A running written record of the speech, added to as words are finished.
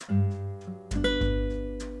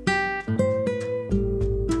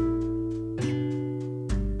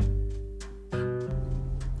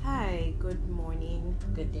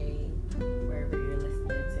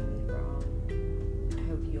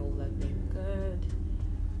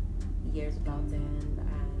about to end,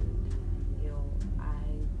 and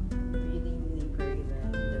I really pray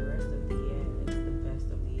that the rest of the year is the best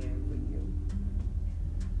of the year for you.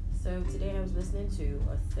 So today I was listening to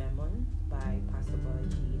a sermon by Pastor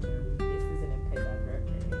Bolaji Idowu. This isn't a pet I've heard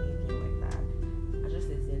or anything like that. I just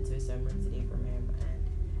listened to a sermon today from him,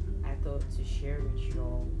 and I thought to share with you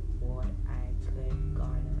all what I could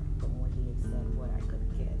garner from what he had said, what I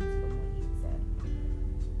could get from what he had said.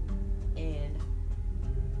 And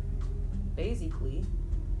basically,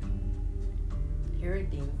 here are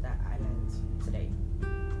things that I learned today.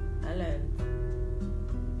 I learned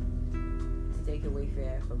to take away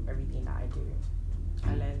fear from everything that I do.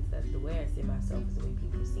 I learned that the way I see myself is the way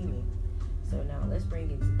people see me. So now let's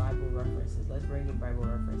bring in Bible references. Let's bring in Bible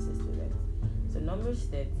references to this. So Numbers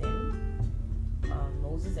 13,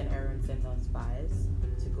 Moses and Aaron sent out spies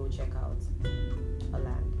to go check out a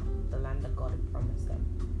land, the land that God had promised them.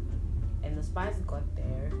 And the spies got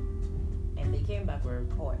there, and they came back with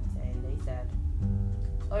reports, and they said,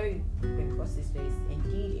 "Oh, across this place,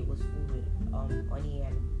 indeed it was full with honey,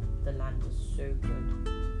 and the land was so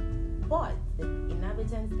good. But the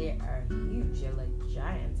inhabitants there are huge; they're like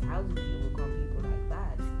giants. How do we overcome people like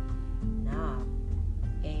that? Nah."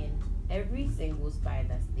 And every single spy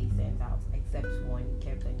that they sent out, except one,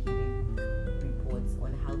 kept on giving reports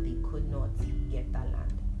on how they could not get that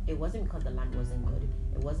land. It wasn't because the land wasn't good.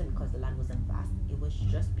 It wasn't because the land wasn't vast. It was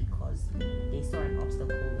just because they saw an obstacle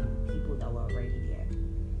in people that were already there.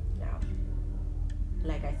 Now,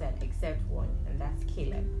 like I said, except one, and that's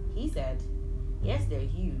Caleb. He said, yes, they're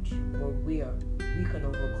huge, but we can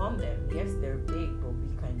overcome them. Yes, they're big, but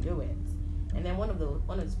we can do it. And then one of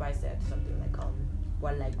the spies said something like,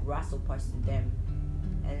 we're like grasshoppers to them,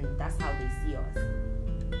 and that's how they see us.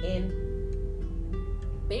 And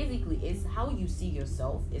basically, it's how you see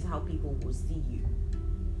yourself is how people will see you.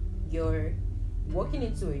 You're working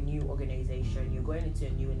into a new organization, you're going into a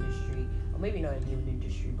new industry, or maybe not a new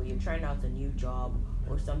industry, but you're trying out a new job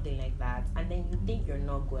or something like that, and then you think you're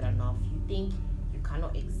not good enough. You think you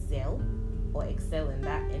cannot excel in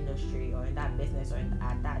that industry or in that business or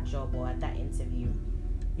at that job or at that interview.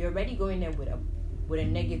 You're already going there with a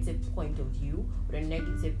negative point of view, with a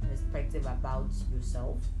negative perspective about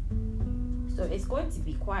yourself. So it's going to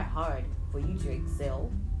be quite hard for you to excel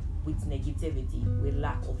with negativity, with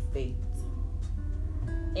lack of faith.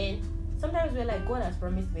 And sometimes we're like, God has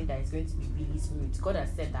promised me that it's going to be really smooth. God has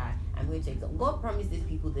said that I'm going to excel. God promised these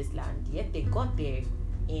people this land, yet they got there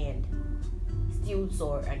and still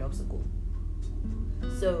saw an obstacle.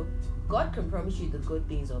 So God can promise you the good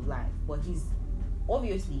things of life, but He's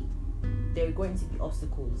obviously there are going to be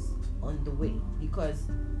obstacles on the way, because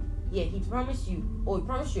He promised you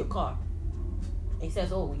a car. He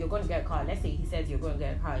says, oh, you're going to get a car. Let's say He says you're going to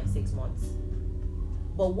get a car in 6 months.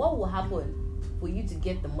 But what will happen for you to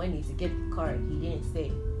get the money to get the car? He didn't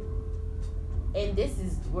say. And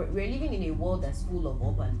we're living in a world that's full of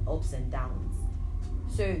ups and downs.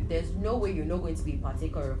 So there's no way you're not going to be a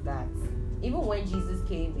partaker of that. Even when Jesus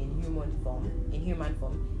came in human form,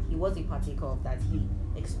 He was a partaker of that. He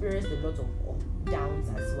experienced a lot of downs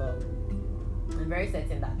as well. I'm very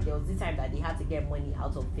certain that there was this time that they had to get money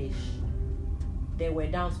out of fish. There were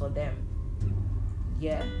downs for them.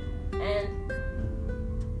 Yeah. And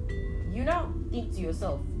you now think to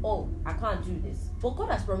yourself, oh, I can't do this. But God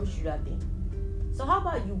has promised you that thing. So how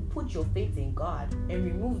about you put your faith in God and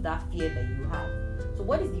remove that fear that you have? So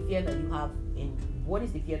what is the fear that you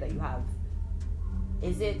have?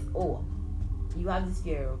 Is it, oh, you have this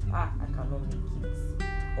fear of, I cannot make it?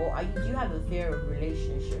 Or do you have a fear of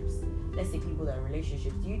relationships? Let's say people that are in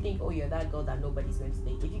relationships. Do you think, oh, you're that girl that nobody's going to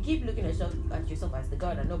date? If you keep looking at yourself as the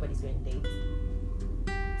girl that nobody's going to date,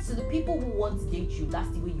 so the people who want to date you, that's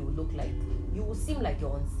the way you will look like. You will seem like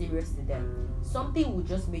you're unserious to them. Something will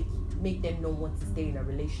just make them not want to stay in a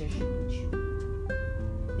relationship with you.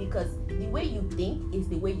 Because the way you think is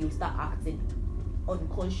the way you start acting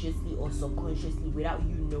unconsciously or subconsciously without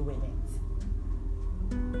you knowing it.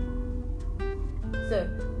 So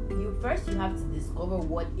you have to discover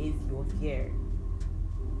what is your fear.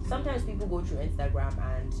 Sometimes people go through Instagram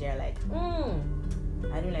and they're like,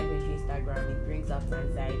 I don't like going through Instagram, it brings up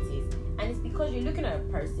anxieties. And it's because you're looking at a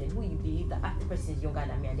person who you believe that the person is younger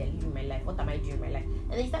than me and they're living my life. What am I doing in my life?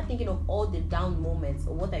 And then you start thinking of all the down moments,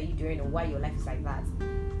 or what are you doing, or why your life is like that.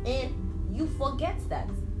 And you forget that.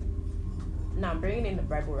 Now I'm bringing in the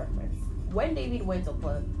Bible reference. When David went up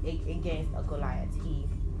against a Goliath,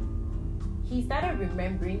 he started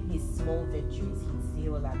remembering his small victories. He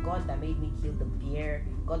was like, God that made me kill the bear,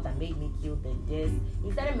 God that made me kill the this.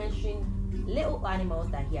 He started mentioning little animals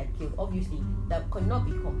that he had killed, obviously, that could not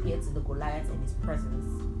be compared to the Goliath in his presence.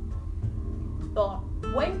 But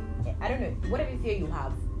when I don't know, whatever fear you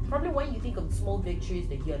have, probably when you think of small victories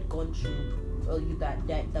that you had gone through, or you that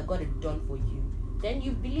God had done for you, then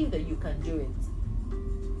you believe that you can do it.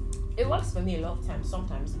 It works for me a lot of times.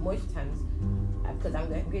 Sometimes, most times, because I'm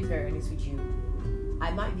going to be very honest with you, I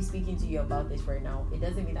might be speaking to you about this right now. It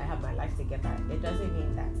doesn't mean I have my life together. It doesn't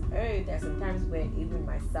mean that, there's some times where even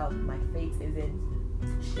myself, my faith isn't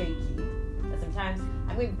shaky. There's sometimes,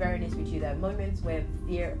 I'm going to be very honest with you, there are moments where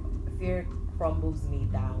fear crumbles me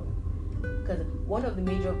down. Because one of the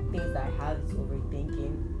major things that I have is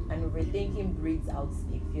overthinking. And overthinking breeds out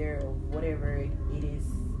a fear of whatever it is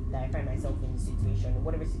that I find myself in the situation,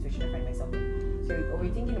 whatever situation I find myself in. So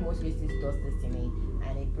overthinking in most cases does this to me,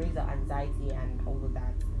 and it brings out anxiety and all of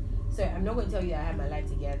that. So I'm not going to tell you that I have my life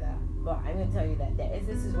together, but I'm going to tell you that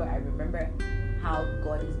this is where I remember how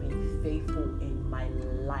God has been faithful in my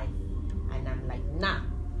life, and I'm like, nah,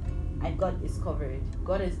 I've got this covered.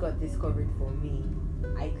 God has got this covered for me.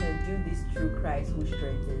 I can do this through Christ who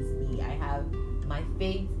strengthens me. I have my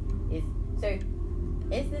faith is so.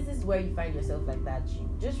 Instances where you find yourself like that, you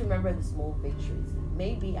just remember the small victories.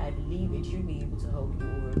 Maybe I believe it should be able to help you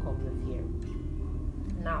overcome the fear.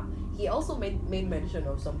 Now, he also made mention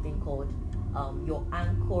of something called your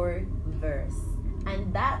anchor verse,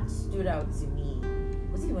 and that stood out to me.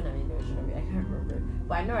 Was it the one I made mention of it? I can't remember,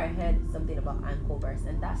 but I know I heard something about anchor verse,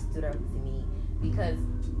 and that stood out to me because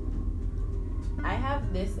I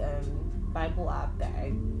have this Bible app that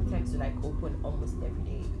I tend to like open almost every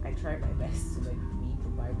day. I try my best to like read the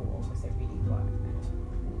Bible almost every day, but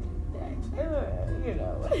you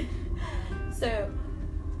know. So,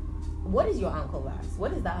 what is your anchor verse?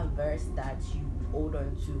 What is that verse that you hold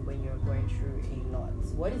on to when you're going through a lot?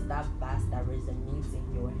 What is that verse that resonates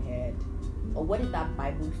in your head? Or what is that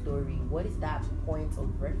Bible story? What is that point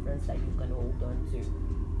of reference that you can hold on to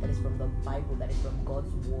that is from the Bible, that is from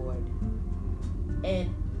God's word?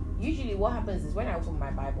 And usually what happens is when I open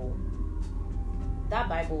my Bible,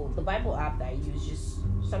 the Bible app that I use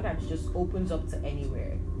sometimes just opens up to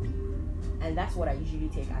anywhere. And that's what I usually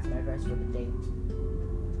take as my verse for the day.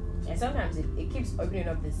 And sometimes it keeps opening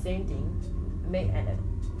up the same thing. And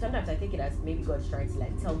sometimes I take it as maybe God's trying to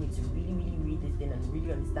like tell me to really, really read this thing and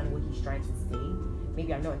really understand what he's trying to say.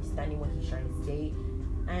 Maybe I'm not understanding what he's trying to say.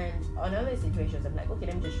 And on other situations, I'm like, okay,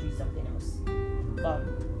 let me just read something else. But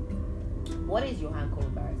what is your anchor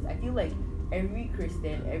verse? I feel like every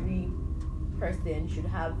Christian, every person should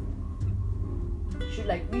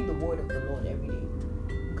like read the word of the Lord every day.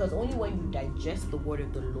 Because only when you digest the word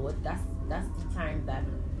of the Lord, that's the time that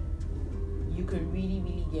you can really,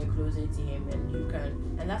 really get closer to him,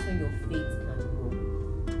 and that's when your faith can grow.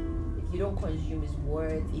 If you don't consume his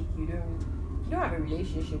words, if you don't have a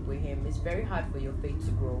relationship with him, it's very hard for your faith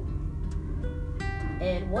to grow.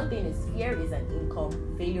 And one thing is, fear is an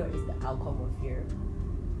income, failure is the outcome of fear.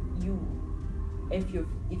 If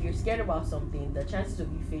you're scared about something, the chances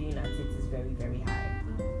of you failing at it is very, very high.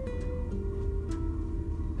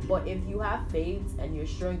 But if you have faith and you're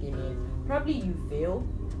strong in it, probably you fail.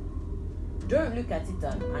 Don't look at it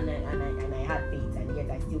and I had faith and yet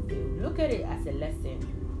I still failed. Look at it as a lesson.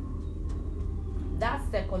 That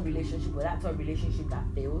second relationship or that third relationship that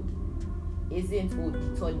failed isn't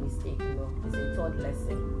the third mistake, it's a third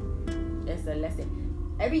lesson. It's a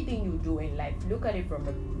lesson. Everything you do in life, look at it from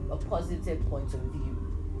a positive point of view.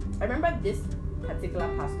 I remember this particular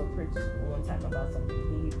pastor preached one time about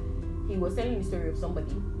something. He was telling the story of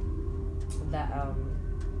somebody that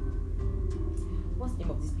what's the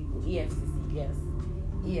name of these people? EFCC, yes.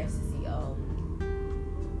 EFCC,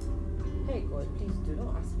 hey God, please do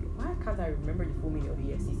not ask me. Why can't I remember the full meaning of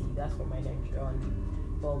EFCC? That's for my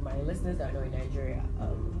my listeners that are not in Nigeria.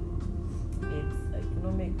 It's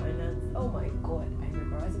economic finance. Oh my God, I'm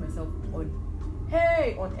embarrassing myself on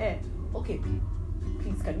air. Okay,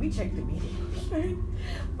 please can we check the meaning?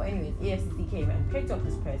 But anyways, EFCC came and picked up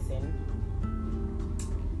this person,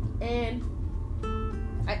 and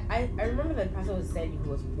I remember that the pastor was saying he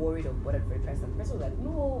was worried or bothered for the person. The person was like,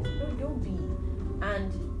 no, don't be.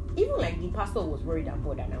 And even like the pastor was worried and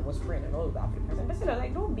bothered and was praying and all of that for the person. The person was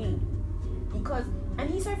like, don't be. Because, and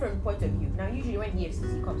he said from a point of view. Now, usually when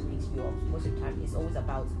EFCC comes to pick you up, most of the time it's always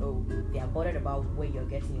about, they are bothered about where you're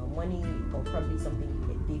getting your money, or probably something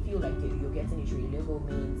they feel like you're getting it through illegal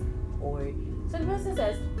means. Or so the person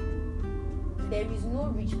says, there is no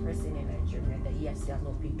rich person in Nigeria that EFCC has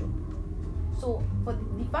not picked up. So, for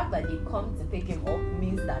the fact that they come to pick him up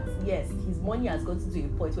means that, yes, his money has gotten to a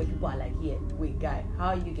point where people are like, yeah, wait, guy, how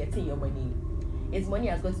are you getting your money? His money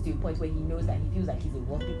has gotten to a point where he knows that he feels like he's a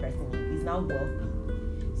wealthy person. He's now wealthy.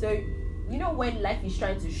 So, you know when life is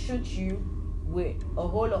trying to shoot you with a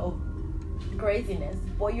whole lot of craziness,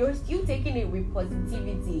 but you're still taking it with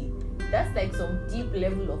positivity. that's like some deep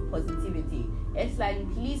level of positivity. It's like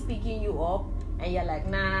police picking you up and you're like,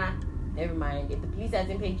 nah, never mind. If the police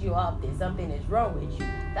hasn't picked you up, then something is wrong with you.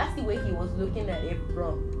 That's the way he was looking at it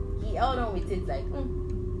from. He held on with it like,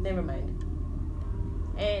 never mind.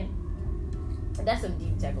 And that's some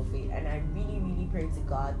deep type of faith. And I really, really pray to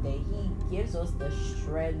God that he gives us the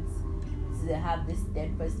strength to have this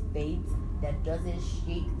steadfast faith that doesn't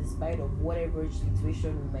shake despite of whatever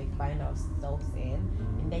situation we might find ourselves in,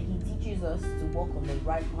 and that he teaches us to walk on the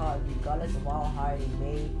right path regardless of how hard it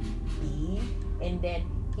may be, and that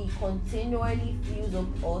he continually fills up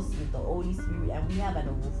us with the Holy Spirit, and we have an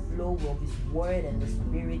overflow of his word and the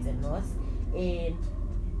Spirit in us, and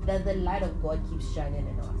that the light of God keeps shining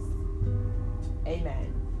in us.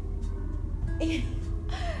 Amen.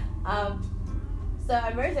 So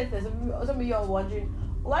I'm very excited. Some of you are wondering,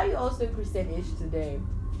 why are you also Christian-ish today?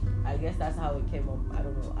 I guess that's how it came up. I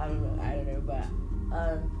don't know. But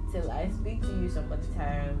till I speak to you some other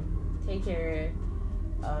time, take care.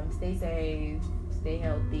 Stay safe. Stay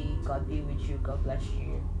healthy. God be with you. God bless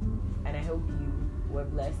you. And I hope you were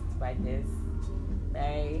blessed by this.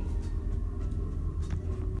 Bye.